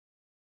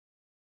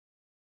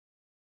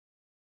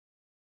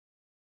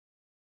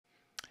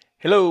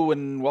Hello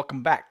and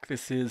welcome back.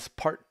 This is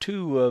part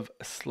 2 of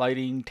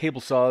sliding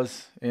table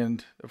saws,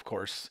 and of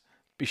course,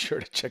 be sure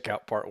to check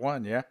out part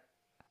 1, yeah?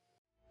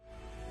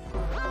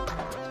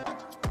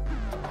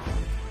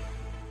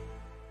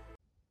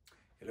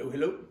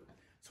 Hello.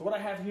 So what I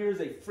have here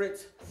is a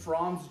Fritz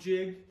Franz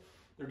jig.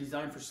 They're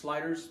designed for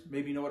sliders.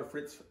 Maybe you know what a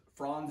Fritz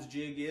Franz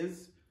jig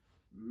is.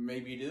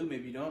 Maybe you do,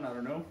 maybe you don't, I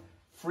don't know.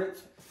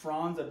 Fritz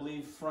Franz, I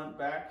believe, front,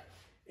 back.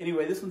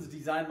 Anyway, this one's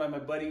designed by my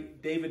buddy,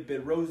 David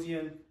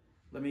Bedrosian.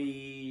 Let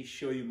me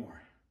show you more.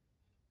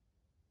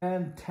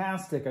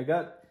 Fantastic. I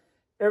got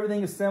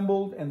everything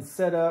assembled and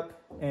set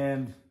up,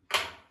 and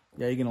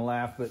yeah, you're gonna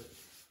laugh, but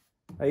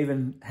I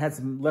even had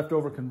some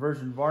leftover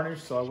conversion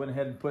varnish, so I went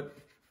ahead and put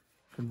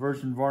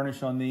conversion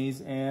varnish on these,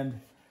 and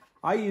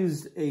I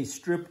used a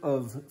strip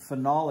of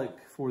phenolic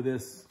for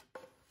this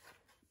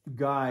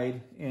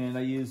guide, and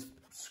I used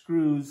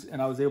screws,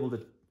 and I was able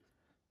to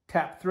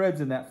tap threads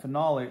in that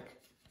phenolic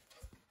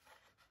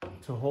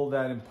to hold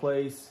that in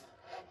place.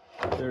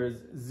 There's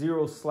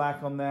zero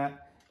slack on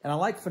that. And I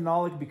like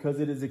phenolic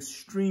because it is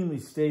extremely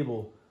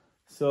stable.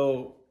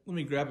 So let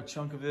me grab a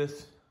chunk of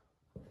this.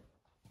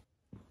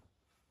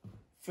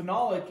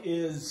 Phenolic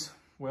is,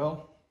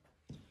 well,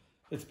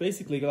 it's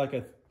basically like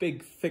a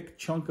big thick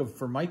chunk of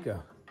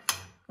formica.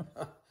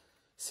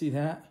 See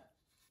that?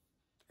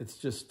 It's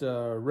just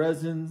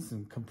resins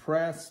and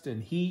compressed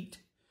and heat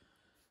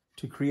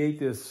to create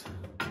this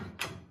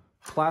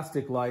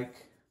plastic-like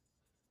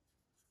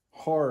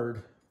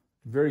hard,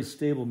 very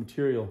stable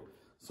material.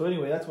 So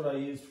anyway, that's what I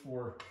used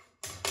for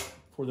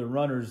the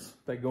runners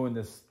that go in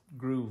this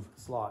groove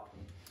slot.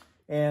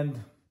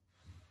 And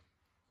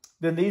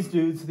then these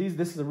dudes,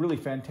 this is a really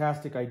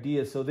fantastic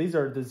idea. So these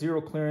are the zero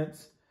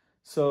clearance.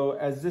 So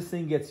as this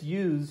thing gets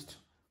used,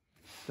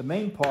 the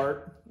main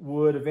part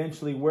would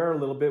eventually wear a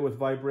little bit with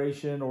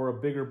vibration or a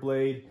bigger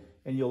blade,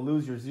 and you'll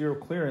lose your zero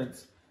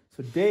clearance.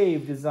 So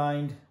Dave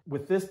designed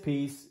with this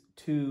piece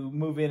to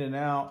move in and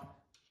out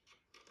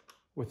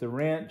with a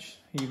wrench.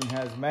 He even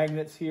has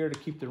magnets here to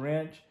keep the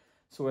wrench.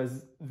 So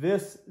as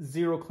this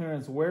zero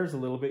clearance wears a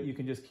little bit, you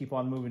can just keep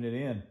on moving it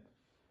in.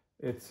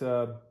 It's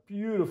a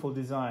beautiful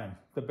design,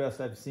 the best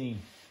I've seen.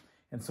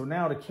 And so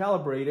now to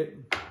calibrate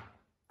it,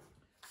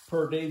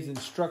 per Dave's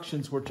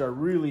instructions, which are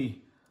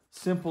really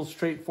simple,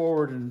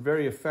 straightforward, and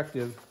very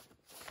effective,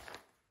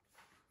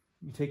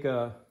 you take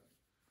a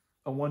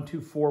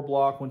 124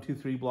 block,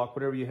 123 block,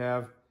 whatever you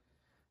have.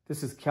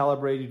 This is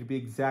calibrated to be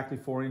exactly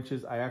 4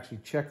 inches. I actually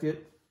checked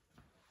it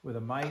with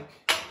a mic,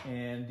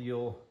 and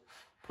you'll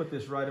put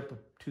this right up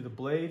to the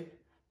blade,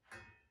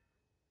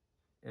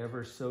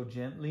 ever so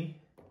gently.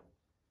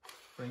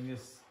 Bring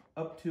this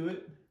up to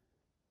it.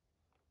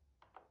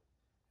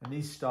 And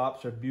these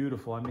stops are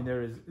beautiful. I mean,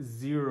 there is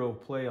zero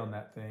play on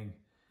that thing.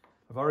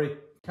 I've already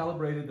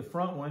calibrated the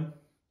front one.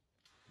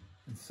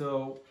 And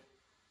so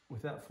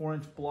with that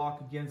 4-inch block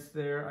against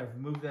there, I've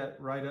moved that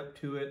right up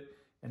to it.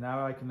 And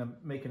now I can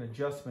make an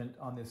adjustment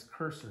on this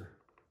cursor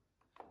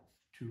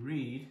to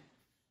read,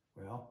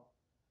 well,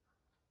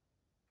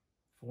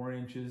 4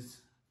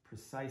 inches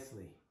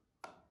precisely.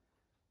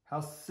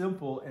 How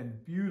simple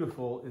and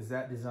beautiful is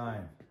that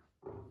design?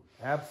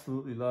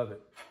 Absolutely love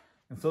it.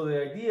 And so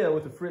the idea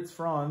with the Fritz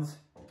Franz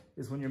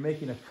is when you're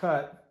making a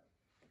cut,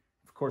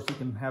 of course you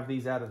can have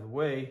these out of the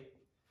way,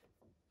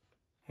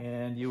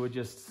 and you would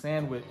just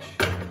sandwich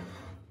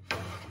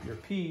your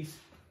piece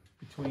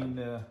between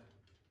the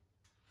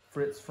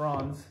Fritz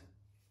Franz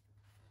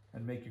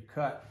and make your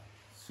cut.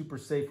 Super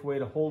safe way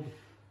to hold,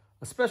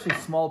 especially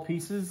small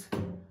pieces.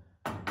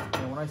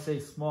 And when I say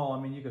small, I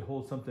mean you could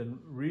hold something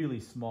really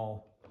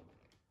small.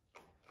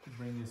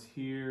 Bring this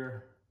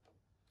here.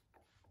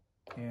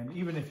 And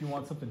even if you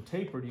want something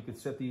tapered, you could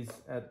set these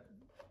at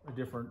a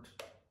different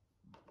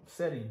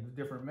setting, a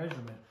different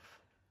measurement.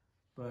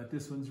 But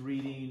this one's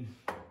reading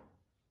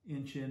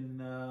inch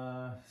and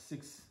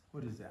 6,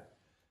 what is that?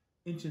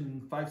 Inch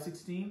and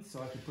 5/16.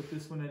 So I could put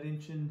this one at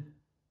inch and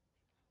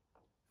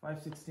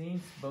 5/16.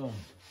 Boom.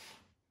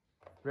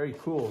 Very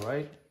cool,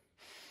 right?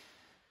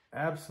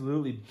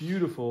 Absolutely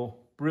beautiful,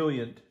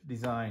 brilliant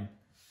design.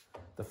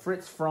 The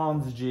Fritz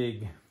Franz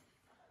jig,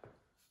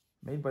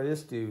 made by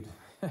this dude,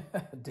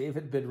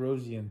 David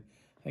Bedrosian.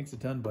 Thanks a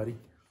ton, buddy.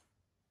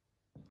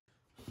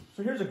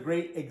 So here's a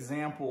great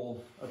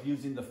example of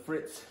using the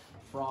Fritz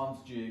Franz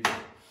jig.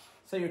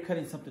 Say you're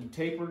cutting something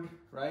tapered,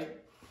 right?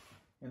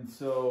 And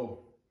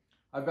so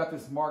I've got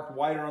this marked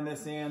wider on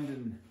this end,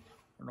 and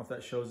I don't know if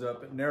that shows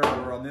up, but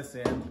narrower on this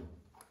end.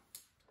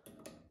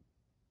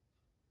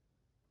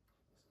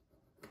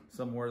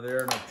 Somewhere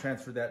there, and I've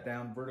transferred that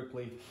down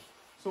vertically.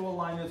 So we'll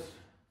line this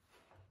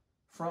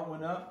front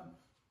one up.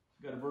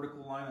 Got a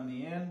vertical line on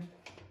the end.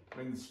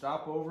 Bring the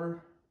stop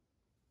over.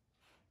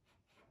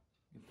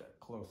 Get that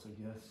close,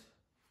 I guess.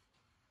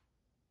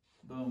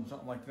 Boom,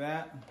 something like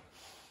that.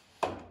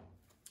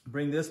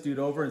 Bring this dude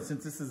over, and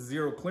since this is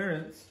zero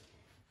clearance,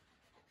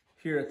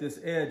 here at this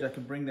edge, I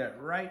can bring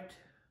that right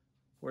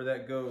where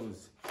that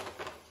goes.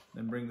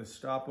 Then bring the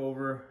stop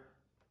over,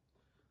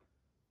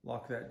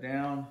 lock that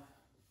down.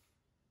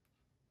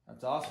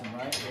 That's awesome,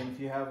 right? And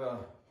if you have a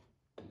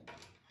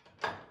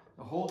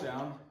hold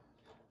down.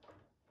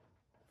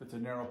 If it's a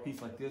narrow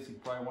piece like this, you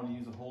probably want to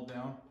use a hold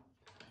down.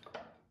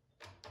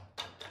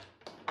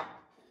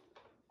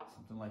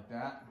 Something like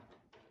that.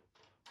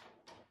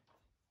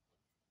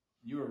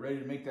 You are ready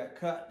to make that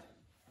cut.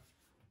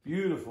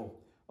 Beautiful.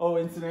 Oh,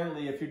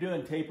 incidentally, if you're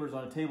doing tapers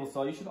on a table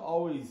saw, you should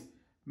always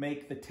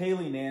make the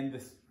tailing end,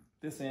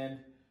 this end,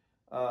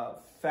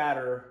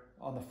 fatter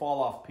on the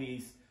fall off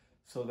piece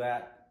so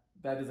that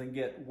that doesn't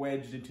get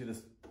wedged into the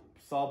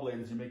saw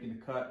blade as you're making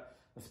the cut,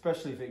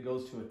 especially if it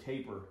goes to a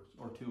taper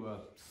or to a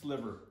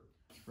sliver,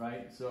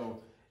 right? So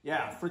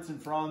yeah, Fritz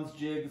and Franz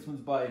jig.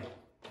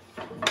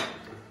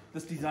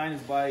 This design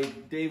is by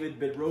David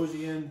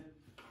Bedrosian.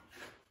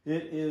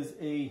 It is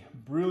a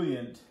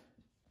brilliant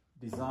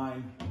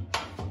design,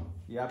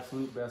 the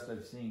absolute best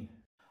I've seen.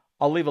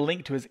 I'll leave a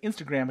link to his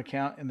Instagram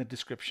account in the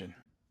description.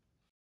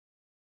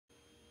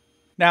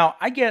 Now,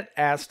 I get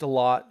asked a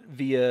lot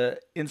via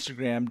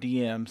Instagram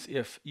DMs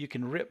if you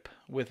can rip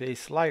with a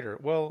slider.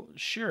 Well,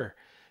 sure,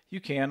 you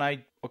can.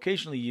 I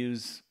occasionally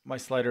use my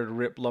slider to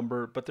rip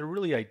lumber, but they're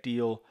really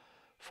ideal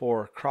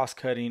for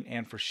cross-cutting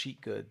and for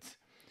sheet goods.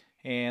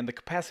 And the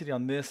capacity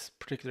on this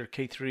particular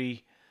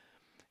K3,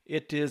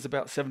 it is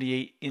about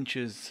 78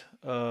 inches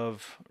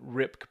of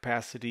rip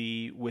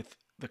capacity with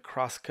the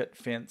crosscut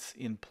fence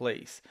in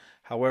place.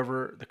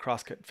 However, the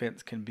crosscut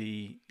fence can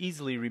be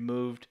easily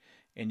removed,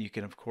 and you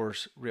can of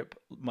course rip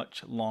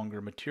much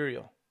longer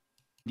material.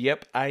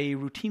 Yep, I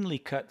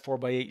routinely cut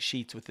 4x8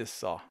 sheets with this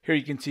saw. Here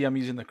you can see I'm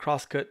using the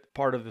crosscut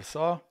part of the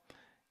saw,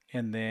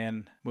 and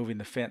then moving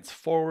the fence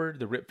forward,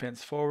 the rip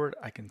fence forward,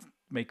 I can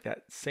make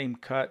that same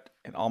cut,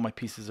 and all my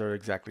pieces are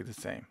exactly the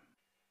same.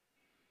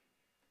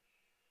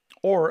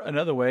 Or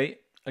another way,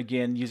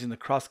 again using the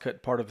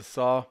crosscut part of the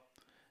saw,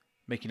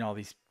 making all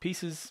these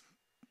pieces,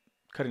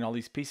 cutting all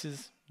these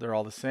pieces, they're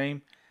all the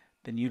same.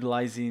 Then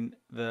utilizing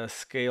the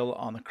scale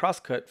on the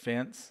crosscut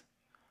fence,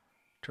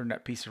 turn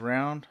that piece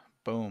around,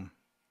 boom.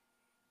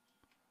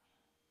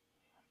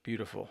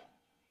 Beautiful,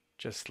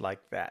 just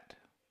like that.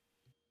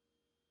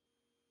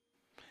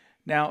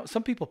 Now,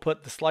 some people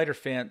put the slider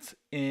fence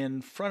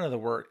in front of the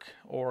work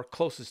or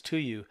closest to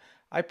you.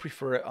 I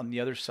prefer it on the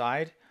other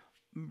side.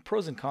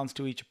 Pros and cons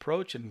to each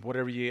approach, and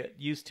whatever you get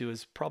used to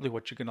is probably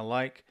what you're going to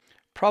like.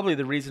 Probably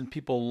the reason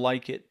people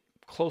like it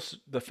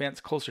the fence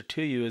closer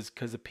to you is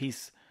because a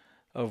piece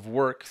of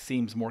work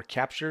seems more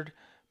captured,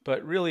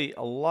 but really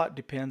a lot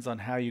depends on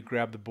how you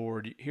grab the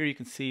board. Here you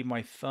can see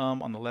my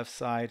thumb on the left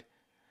side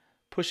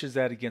pushes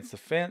that against the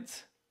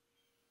fence.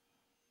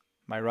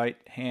 My right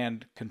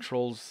hand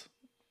controls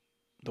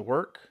the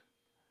work,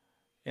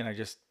 and I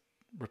just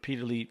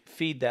repeatedly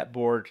feed that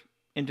board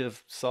into the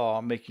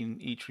saw, making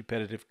each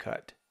repetitive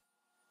cut.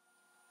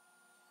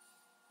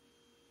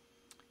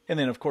 And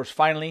then of course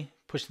finally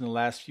pushing the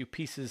last few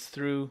pieces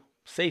through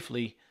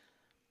safely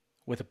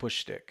with a push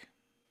stick.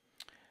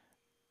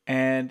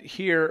 And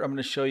here I'm going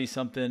to show you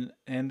something,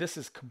 and this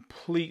is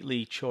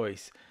completely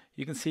choice.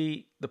 You can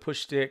see the push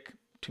stick.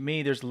 To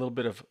me, there's a little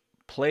bit of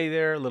play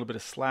there, a little bit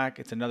of slack.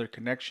 It's another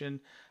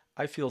connection.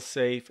 I feel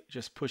safe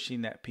just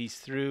pushing that piece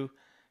through.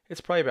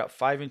 It's probably about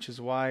 5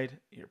 inches wide.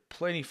 You're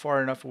plenty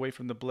far enough away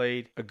from the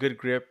blade, a good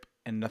grip,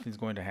 and nothing's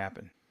going to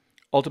happen.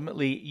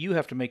 Ultimately, you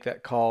have to make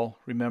that call.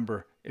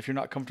 Remember, if you're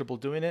not comfortable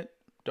doing it,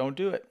 don't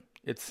do it.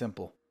 It's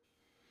simple.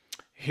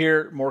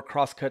 Here, more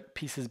crosscut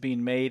pieces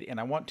being made, and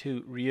I want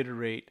to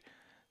reiterate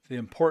the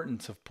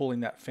importance of pulling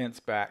that fence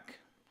back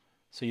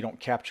so you don't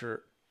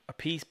capture a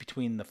piece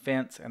between the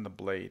fence and the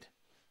blade.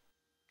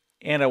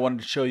 And I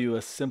wanted to show you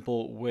a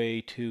simple way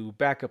to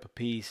back up a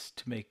piece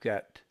to make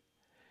that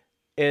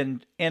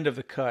end of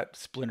the cut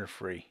splinter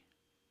free.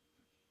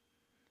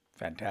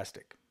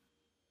 Fantastic.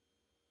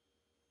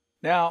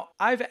 Now,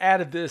 I've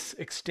added this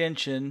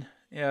extension,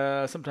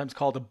 sometimes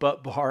called a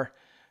butt bar,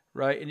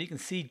 right? And you can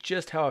see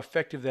just how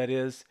effective that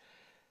is.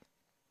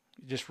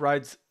 It just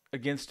rides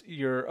against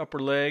your upper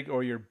leg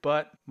or your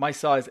butt. My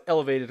saw is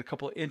elevated a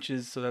couple of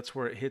inches, so that's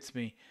where it hits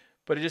me.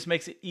 But it just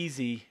makes it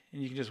easy,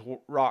 and you can just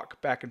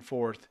rock back and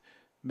forth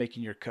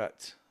making your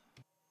cuts.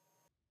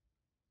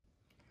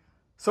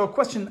 So a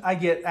question I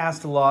get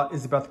asked a lot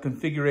is about the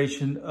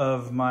configuration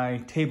of my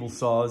table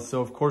saws.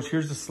 So of course,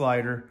 here's the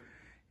slider,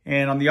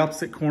 and on the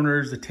opposite corner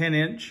is a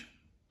 10-inch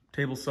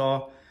table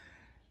saw.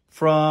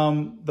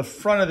 From the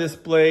front of this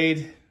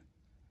blade,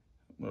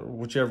 or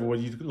whichever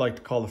one you'd like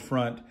to call the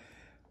front,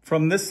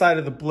 from this side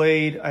of the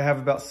blade, I have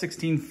about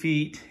 16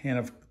 feet, and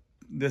of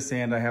this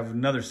end, I have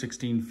another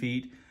 16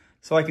 feet.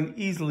 So I can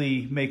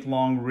easily make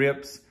long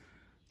rips.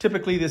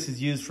 Typically, this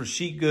is used for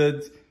sheet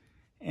goods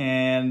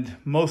and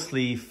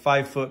mostly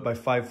 5 foot by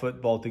 5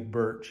 foot Baltic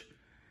birch.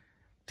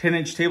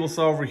 10-inch table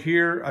saw over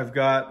here, I've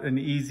got an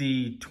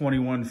easy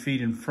 21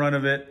 feet in front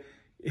of it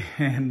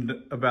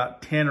and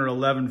about 10 or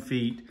 11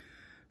 feet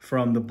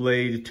from the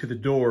blade to the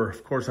door.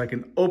 Of course, I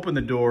can open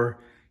the door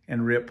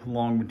and rip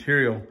long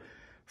material.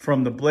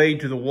 From the blade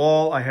to the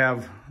wall, I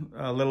have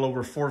a little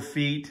over 4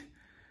 feet,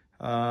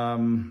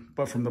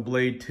 but from the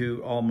blade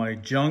to all my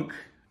junk,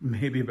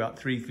 maybe about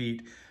 3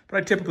 feet. But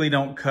I typically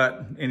don't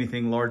cut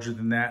anything larger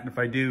than that, and if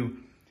I do,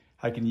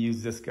 I can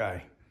use this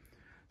guy.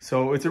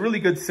 So it's a really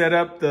good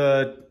setup.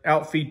 The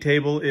outfeed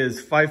table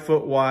is 5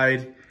 foot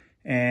wide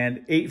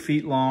and 8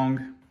 feet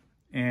long.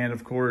 And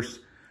of course,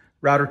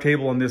 router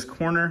table on this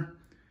corner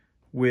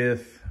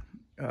with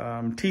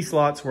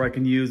T-slots where I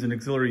can use an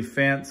auxiliary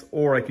fence,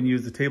 or I can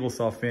use the table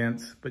saw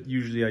fence, but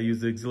usually I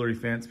use the auxiliary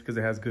fence because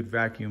it has good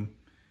vacuum.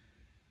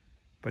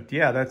 But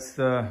yeah, that's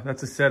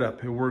a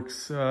setup. It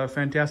works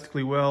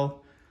fantastically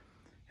well.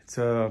 It's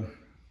a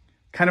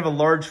kind of a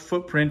large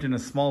footprint in a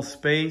small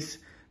space,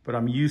 but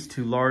I'm used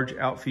to large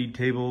outfeed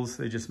tables.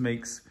 It just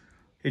makes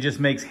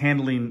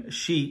handling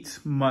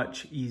sheets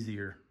much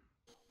easier.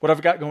 What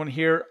I've got going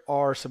here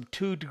are some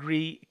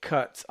 2-degree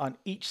cuts on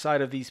each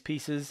side of these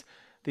pieces.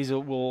 These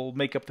will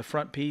make up the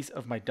front piece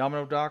of my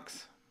domino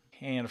docks.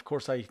 And of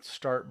course I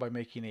start by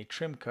making a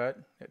trim cut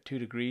at 2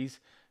 degrees.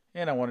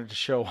 And I wanted to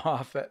show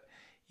off that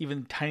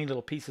even tiny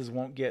little pieces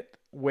won't get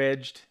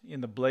wedged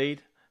in the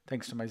blade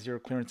thanks to my zero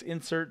clearance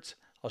inserts.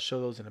 I'll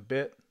show those in a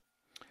bit.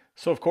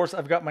 So of course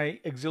I've got my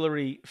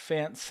auxiliary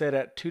fence set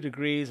at 2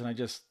 degrees, and I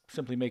just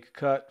simply make a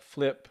cut,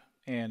 flip,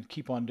 and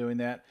keep on doing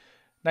that.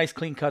 Nice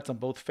clean cuts on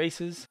both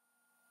faces.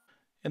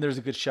 And there's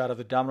a good shot of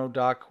the domino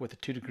dock with the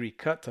 2-degree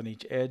cuts on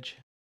each edge.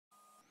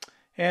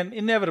 And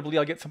inevitably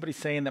I'll get somebody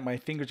saying that my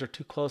fingers are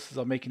too close as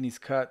I'm making these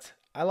cuts.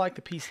 I like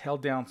the piece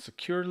held down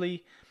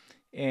securely.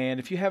 And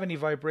if you have any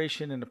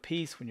vibration in a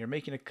piece when you're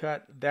making a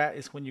cut, that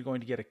is when you're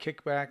going to get a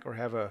kickback or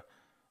have a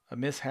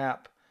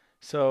mishap.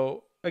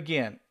 So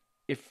again,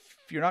 if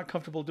you're not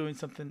comfortable doing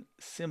something,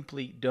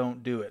 simply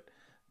don't do it.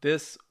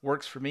 This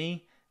works for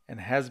me and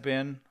has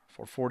been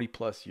for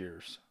 40+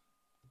 years.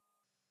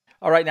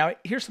 All right, now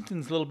here's something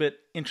that's a little bit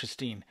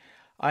interesting.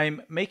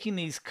 I'm making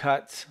these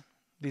cuts.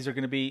 These are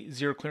going to be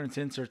zero clearance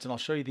inserts, and I'll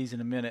show you these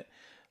in a minute.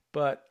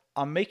 But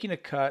I'm making a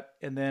cut,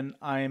 and then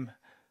I'm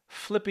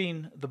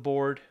flipping the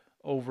board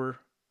over,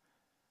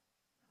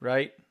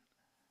 right?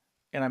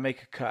 And I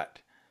make a cut.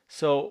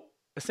 So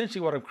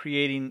essentially what I'm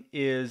creating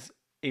is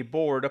a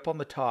board up on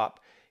the top.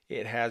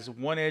 It has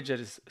one edge that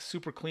is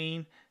super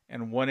clean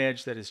and one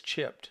edge that is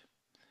chipped.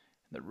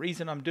 The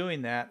reason I'm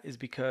doing that is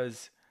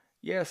because,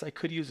 yes, I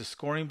could use a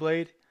scoring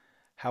blade.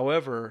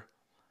 However,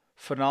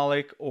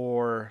 phenolic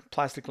or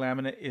plastic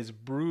laminate is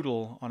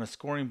brutal on a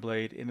scoring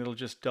blade, and it'll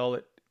just dull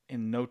it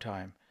in no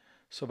time.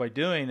 So by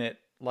doing it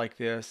like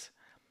this,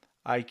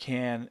 I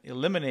can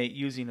eliminate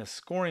using a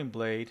scoring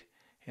blade,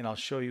 and I'll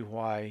show you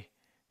why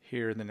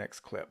here in the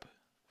next clip.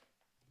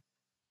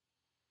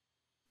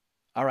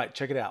 All right,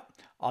 check it out.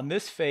 On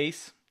this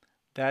face,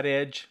 that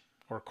edge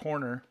or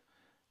corner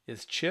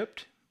is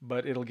chipped,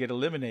 but it'll get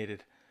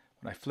eliminated.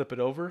 When I flip it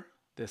over,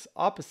 this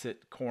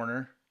opposite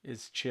corner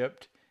is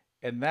chipped,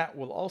 and that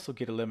will also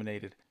get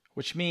eliminated,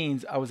 which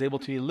means I was able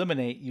to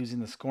eliminate using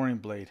the scoring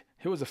blade.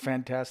 It was a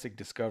fantastic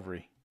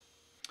discovery.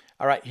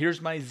 All right, here's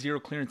my zero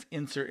clearance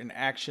insert in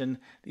action.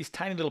 These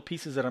tiny little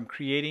pieces that I'm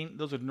creating,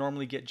 those would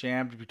normally get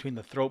jammed between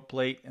the throat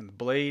plate and the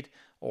blade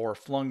or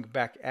flung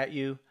back at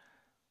you.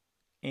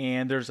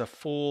 And there's a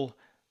full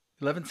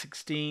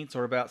 11/16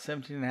 or about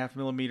 17.5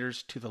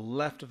 millimeters to the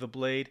left of the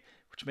blade,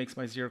 which makes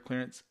my zero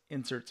clearance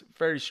inserts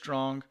very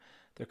strong.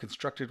 They're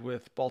constructed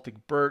with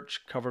Baltic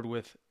birch covered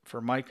with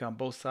Formica on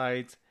both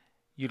sides,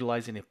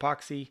 utilizing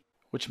epoxy,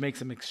 which makes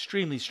them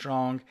extremely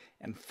strong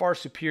and far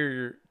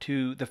superior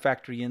to the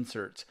factory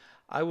inserts.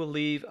 I will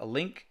leave a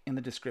link in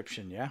the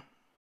description, yeah?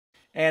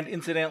 And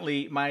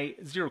incidentally, my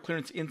zero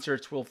clearance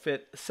inserts will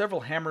fit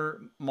several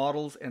Hammer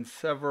models and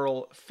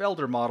several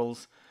Felder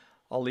models.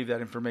 I'll leave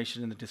that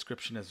information in the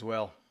description as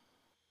well.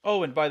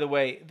 Oh, and by the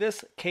way,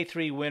 this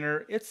K3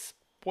 Winner, it's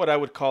what I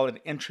would call an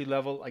entry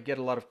level. I get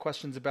a lot of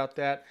questions about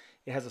that.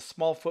 It has a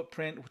small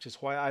footprint, which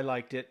is why I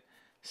liked it.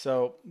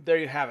 So there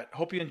you have it.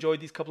 Hope you enjoyed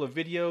these couple of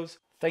videos.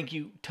 Thank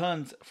you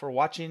tons for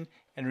watching.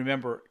 And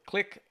remember,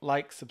 click,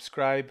 like,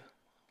 subscribe,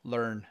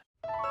 learn.